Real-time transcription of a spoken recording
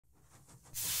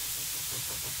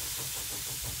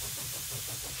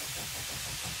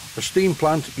A steam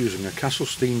plant using a Castle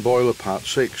steam boiler part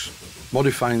 6,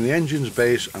 modifying the engine's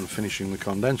base and finishing the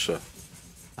condenser.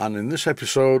 And in this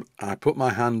episode I put my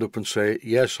hand up and say,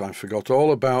 yes, I forgot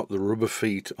all about the rubber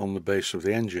feet on the base of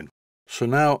the engine. So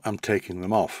now I'm taking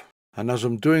them off. And as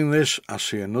I'm doing this, I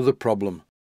see another problem.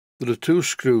 There are two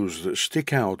screws that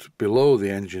stick out below the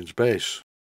engine's base.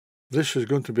 This is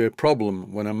going to be a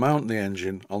problem when I mount the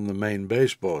engine on the main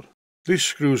baseboard. These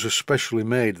screws are specially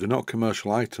made, they're not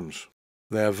commercial items.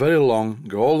 They are very long,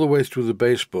 go all the way through the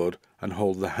baseboard and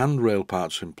hold the handrail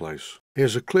parts in place.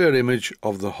 Here's a clear image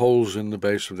of the holes in the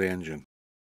base of the engine.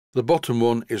 The bottom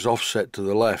one is offset to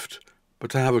the left,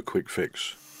 but I have a quick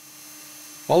fix.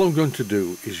 All I'm going to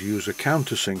do is use a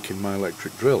countersink in my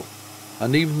electric drill,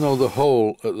 and even though the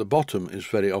hole at the bottom is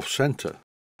very off-centre,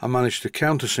 I managed to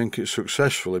countersink it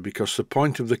successfully because the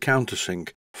point of the countersink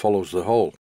follows the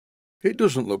hole. It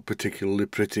doesn't look particularly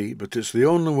pretty, but it's the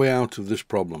only way out of this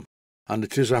problem, and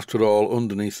it is after all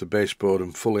underneath the baseboard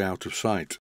and fully out of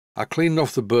sight. I cleaned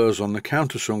off the burrs on the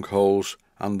countersunk holes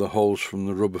and the holes from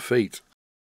the rubber feet,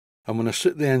 and when I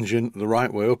sit the engine the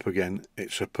right way up again,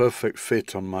 it's a perfect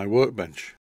fit on my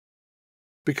workbench.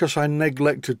 Because I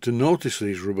neglected to notice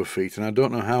these rubber feet, and I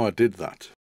don't know how I did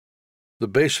that. The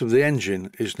base of the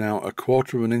engine is now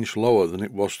 1/4 of an inch lower than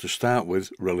it was to start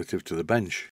with relative to the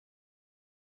bench.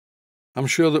 I'm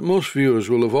sure that most viewers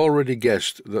will have already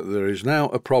guessed that there is now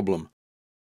a problem.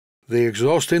 The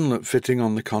exhaust inlet fitting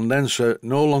on the condenser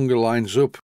no longer lines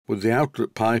up with the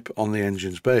outlet pipe on the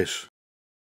engine's base.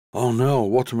 Oh no,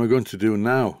 what am I going to do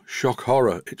now? Shock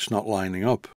horror, it's not lining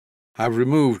up. I've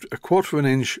removed 1/4 of an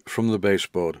inch from the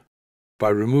baseboard. By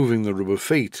removing the rubber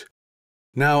feet,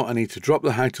 now I need to drop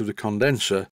the height of the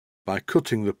condenser by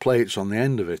cutting the plates on the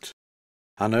end of it.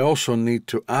 And I also need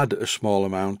to add a small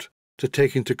amount to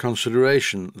take into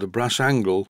consideration the brass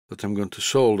angle that I'm going to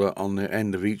solder on the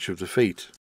end of each of the feet.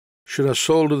 Should I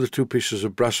solder the two pieces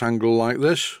of brass angle like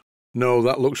this? No,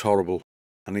 that looks horrible.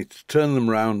 I need to turn them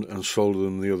round and solder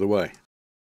them the other way.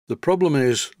 The problem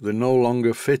is they no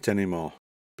longer fit anymore,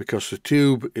 because the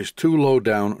tube is too low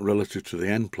down relative to the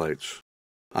end plates.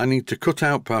 I need to cut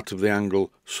out part of the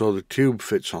angle so the tube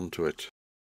fits onto it.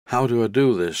 How do I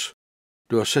do this?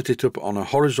 Do I set it up on a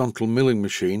horizontal milling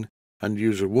machine and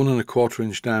use a 1 1/4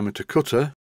 inch diameter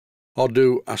cutter, or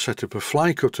do I set up a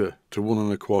fly cutter to 1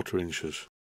 1/4 inches?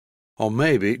 Or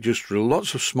maybe just drill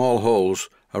lots of small holes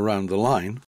around the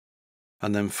line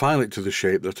and then file it to the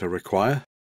shape that I require?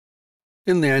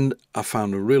 In the end, I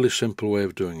found a really simple way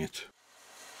of doing it.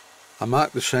 I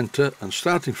mark the centre, and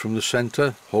starting from the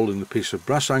centre, holding the piece of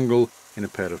brass angle in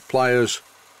a pair of pliers,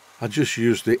 I just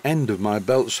used the end of my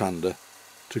belt sander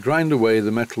to grind away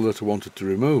the metal that I wanted to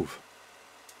remove.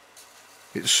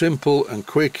 It's simple and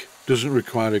quick, doesn't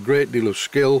require a great deal of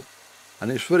skill,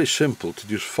 and it's very simple to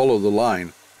just follow the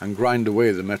line and grind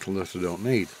away the metal that I don't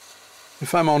need.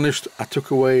 If I'm honest, I took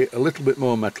away a little bit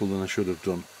more metal than I should have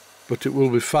done, but it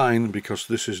will be fine because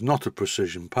this is not a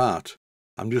precision part.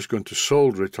 I'm just going to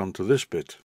solder it onto this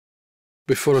bit.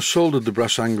 Before I soldered the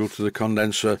brass angle to the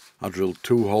condenser, I drilled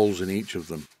 2 holes in each of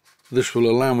them. This will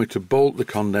allow me to bolt the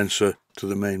condenser to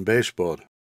the main baseboard,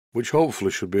 which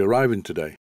hopefully should be arriving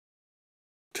today.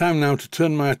 Time now to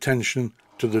turn my attention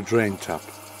to the drain tap.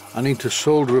 I need to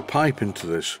solder a pipe into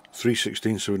this,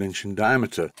 3/16 of an inch in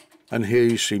diameter, and here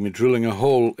you see me drilling a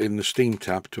hole in the steam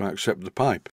tap to accept the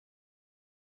pipe.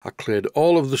 I cleared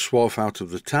all of the swarf out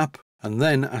of the tap, and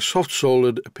then I soft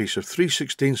soldered a piece of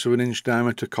 3/16 of an inch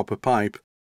diameter copper pipe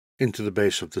into the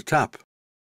base of the tap.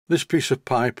 This piece of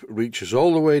pipe reaches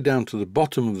all the way down to the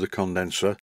bottom of the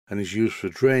condenser and is used for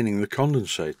draining the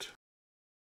condensate.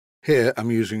 Here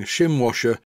I'm using a shim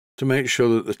washer to make sure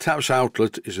that the tap's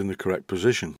outlet is in the correct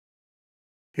position.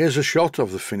 Here's a shot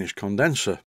of the finished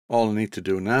condenser. All I need to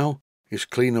do now is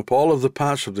clean up all of the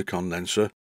parts of the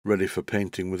condenser ready for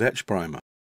painting with etch primer.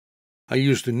 I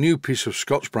used a new piece of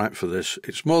Scotch-Brite for this.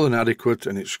 It's more than adequate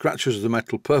and it scratches the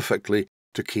metal perfectly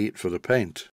to key it for the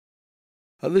paint.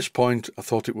 At this point I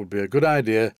thought it would be a good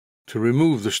idea to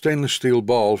remove the stainless steel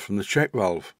ball from the check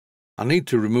valve. I need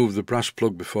to remove the brass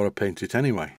plug before I paint it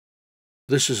anyway.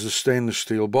 This is the stainless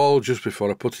steel ball just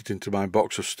before I put it into my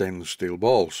box of stainless steel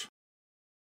balls.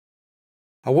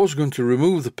 I was going to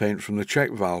remove the paint from the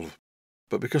check valve,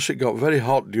 but because it got very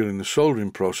hot during the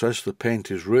soldering process, the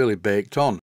paint is really baked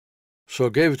on. So I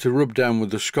gave it a rub down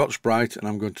with the Scotch-Brite, and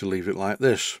I'm going to leave it like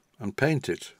this and paint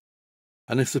it.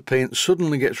 And if the paint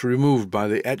suddenly gets removed by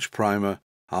the etch primer,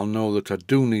 I'll know that I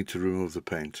do need to remove the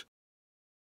paint.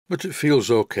 But it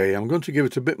feels okay. I'm going to give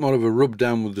it a bit more of a rub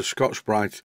down with the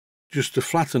Scotch-Brite just to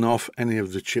flatten off any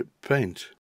of the chipped paint.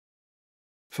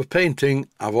 For painting,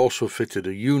 I've also fitted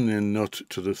a union nut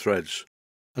to the threads.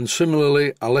 and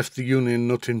similarly I left the union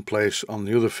nut in place on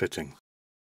the other fitting.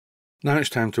 Now it's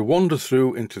time to wander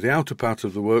through into the outer part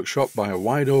of the workshop by a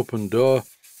wide open door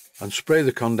and spray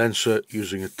the condenser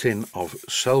using a tin of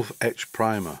self-etch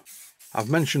primer. I've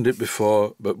mentioned it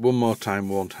before, but one more time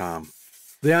won't harm.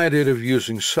 The idea of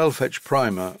using self-etch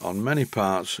primer on many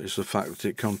parts is the fact that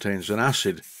it contains an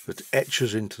acid that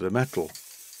etches into the metal.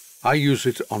 I use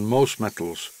it on most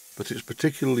metals, but it's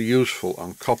particularly useful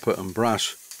on copper and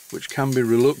brass, which can be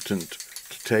reluctant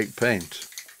to take paint.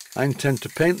 I intend to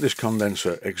paint this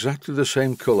condenser exactly the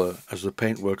same colour as the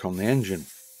paintwork on the engine.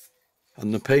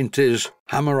 And the paint is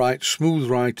Hammerite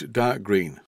Smoothright Dark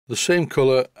Green, the same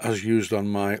colour as used on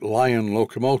my Lion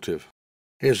locomotive.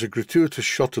 Here's a gratuitous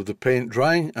shot of the paint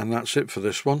drying, and that's it for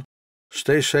this one.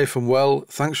 Stay safe and well,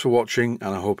 thanks for watching,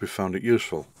 and I hope you found it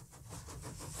useful.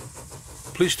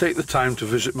 Please take the time to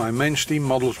visit my Mainsteam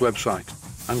Models website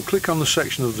and click on the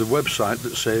section of the website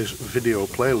that says Video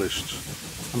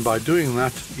Playlists. And by doing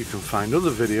that, you can find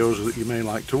other videos that you may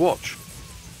like to watch.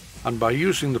 And by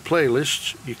using the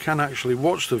playlists, you can actually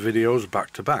watch the videos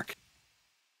back to back.